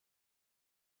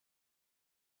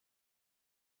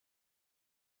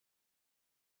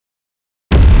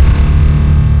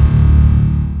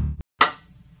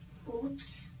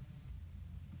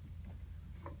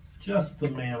Just the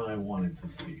man I wanted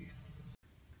to see.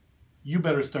 You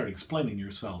better start explaining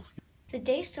yourself. The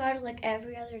day started like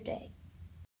every other day.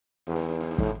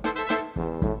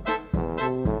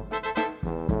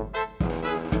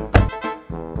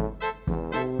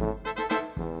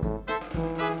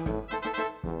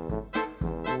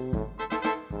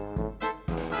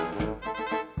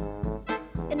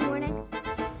 Good morning.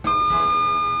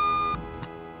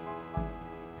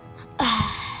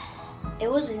 It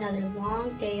was another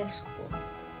long day of school.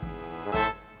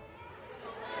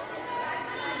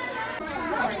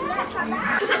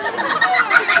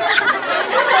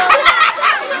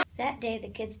 That day the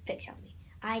kids picked on me.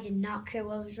 I did not care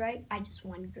what was right, I just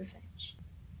wanted revenge.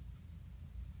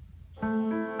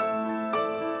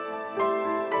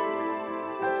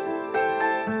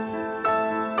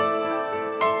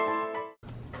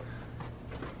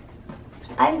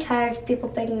 I'm tired of people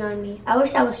picking on me. I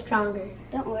wish I was stronger.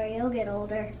 Don't worry, you'll get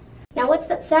older. Now what's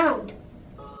that sound?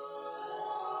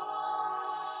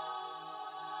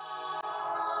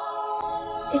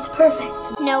 It's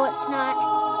perfect. No, it's not.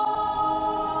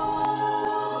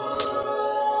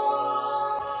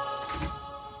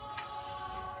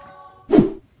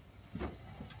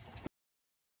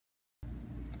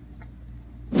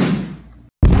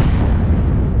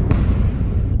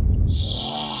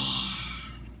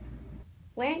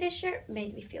 Wearing this shirt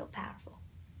made me feel powerful.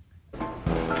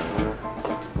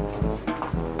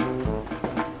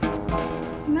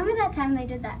 Remember that time they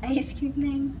did that ice cream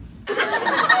thing?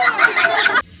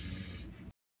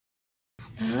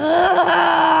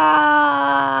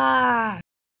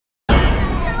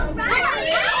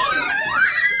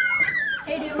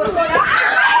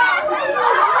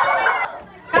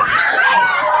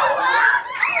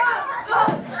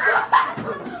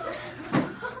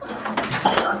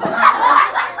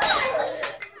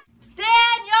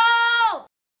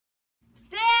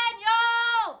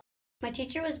 My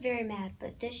teacher was very mad,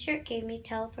 but this shirt gave me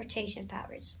teleportation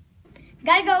powers.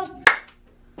 Gotta go.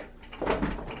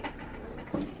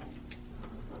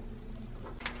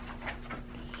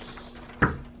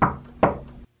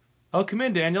 Oh, come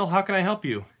in, Daniel. How can I help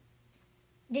you?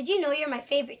 Did you know you're my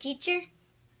favorite teacher?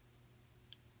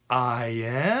 I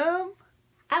am?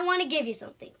 I want to give you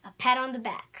something, a pat on the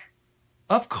back.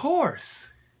 Of course.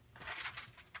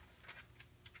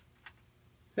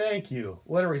 Thank you.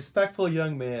 What a respectful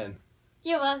young man.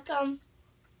 You're welcome.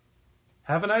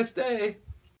 Have a nice day.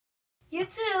 You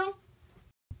too.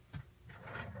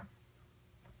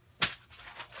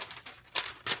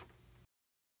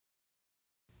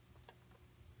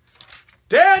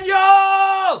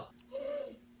 Daniel!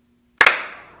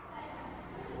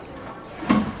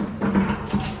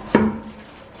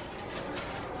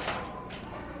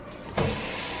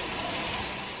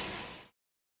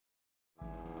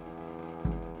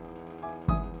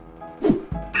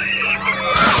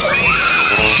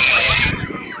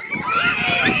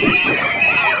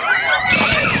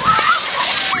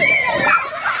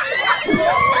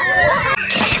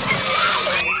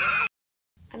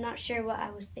 I'm not sure what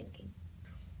I was thinking.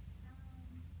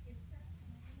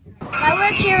 My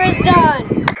work here is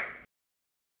done.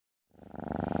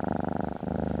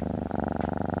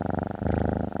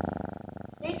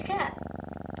 Nice cat.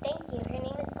 Thank you. Her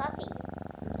name is Fluffy.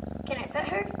 Can I pet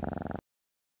her?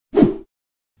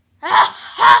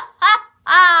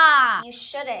 You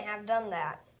shouldn't have done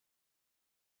that.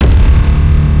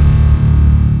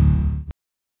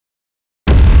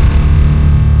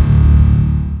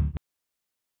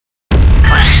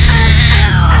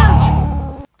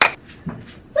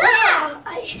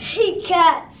 I hate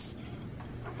cats.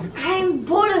 I'm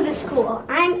bored of this school.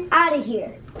 I'm out of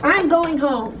here. I'm going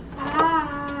home.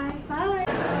 Bye. Bye.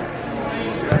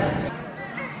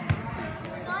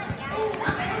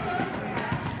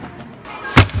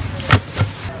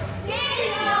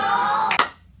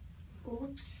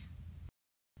 Oops.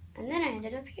 And then I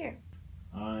ended up here.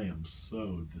 I am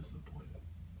so disappointed.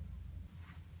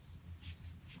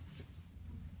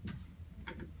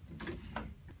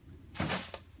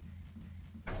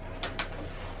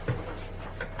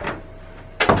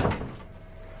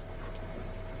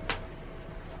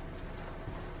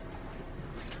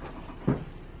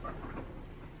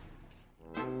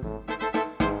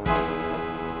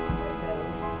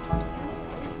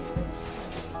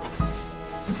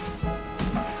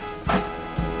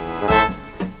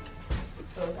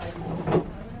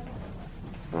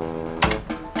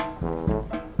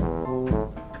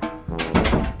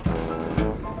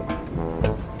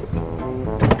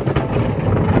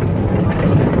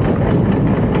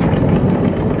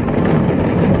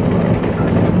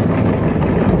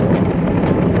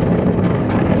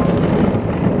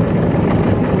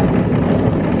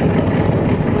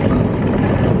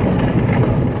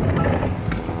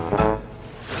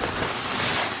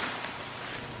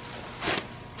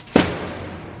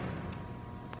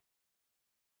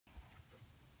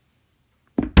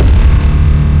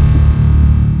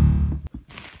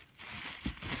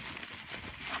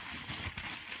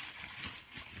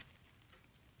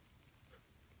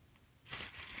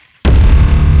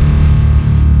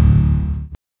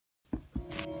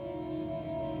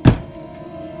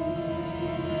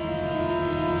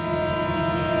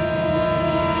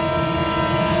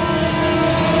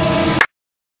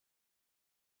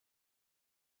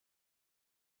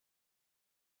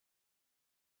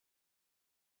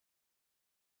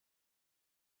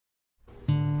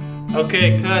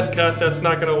 Okay, cut, that's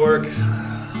not gonna work.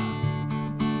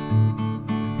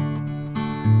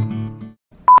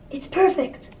 It's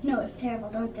perfect. No, it's terrible.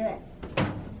 Don't do it.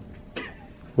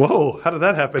 Whoa, how did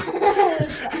that happen?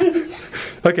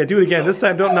 Okay, do it again. This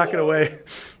time don't knock it away.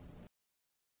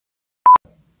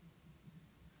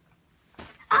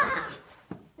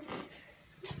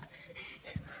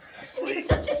 It's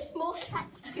such a small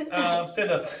cat to do that.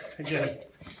 Stand up again.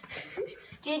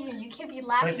 Daniel, you can't be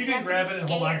laughing. Like you have can to grab be it and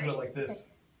hold on scared. to it like this.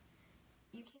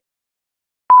 You can't.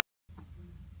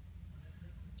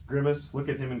 Grimace, look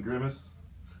at him and grimace.